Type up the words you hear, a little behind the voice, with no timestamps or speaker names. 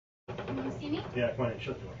You want to see me? Yeah, come on in.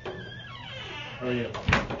 Shut the door. How are you?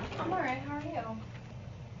 I'm alright. How are you?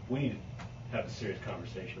 We need to have a serious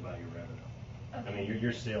conversation about your revenue. Okay. I mean,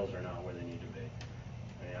 your sales are not where they need to be.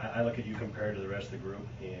 I mean, I look at you compared to the rest of the group,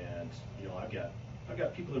 and you know, I've got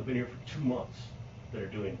people that have been here for 2 months that are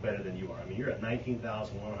doing better than you are. I mean, you're at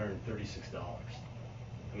 $19,136.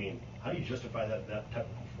 I mean, how do you justify that type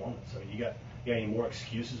of performance? I mean, you got any more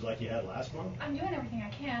excuses like you had last month? I'm doing everything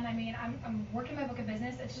I can. I mean, I'm working my book of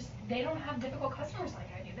business. It's just they don't have difficult customers like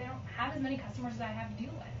I do. They don't have as many customers as I have to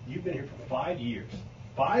deal with. You've been here for 5 years.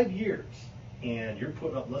 5 years, and you're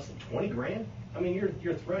putting up less than 20 grand? I mean,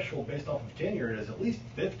 your threshold based off of tenure is at least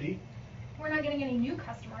 50. We're not getting any new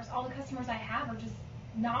customers. All the customers I have are just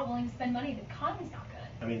not willing to spend money. The economy's not good.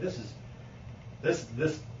 I mean, this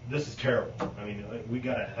is terrible. I mean, we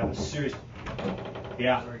gotta have a serious.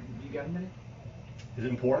 Yeah. Sorry, you got a minute? Is it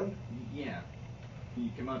important? Yeah. Can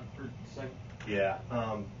you come up for a second? Yeah.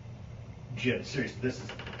 Jim, seriously, this is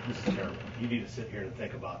terrible. You need to sit here and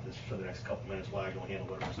think about this for the next couple minutes while I go handle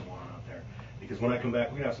whatever's going on out there. Because when I come back,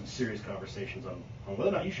 we're gonna have some serious conversations on whether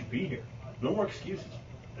or not you should be here. No more excuses.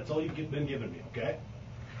 That's all you've been giving me, okay?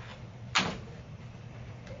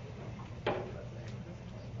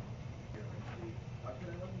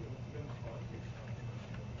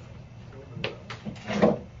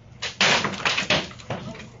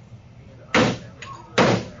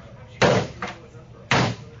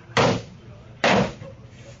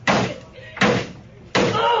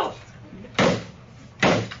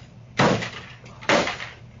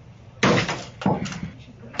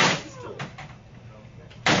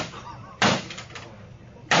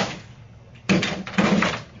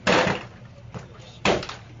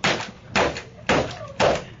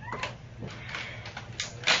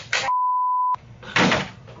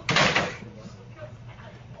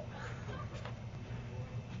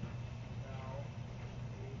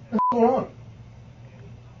 What's going on?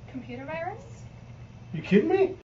 Computer virus? You kidding me?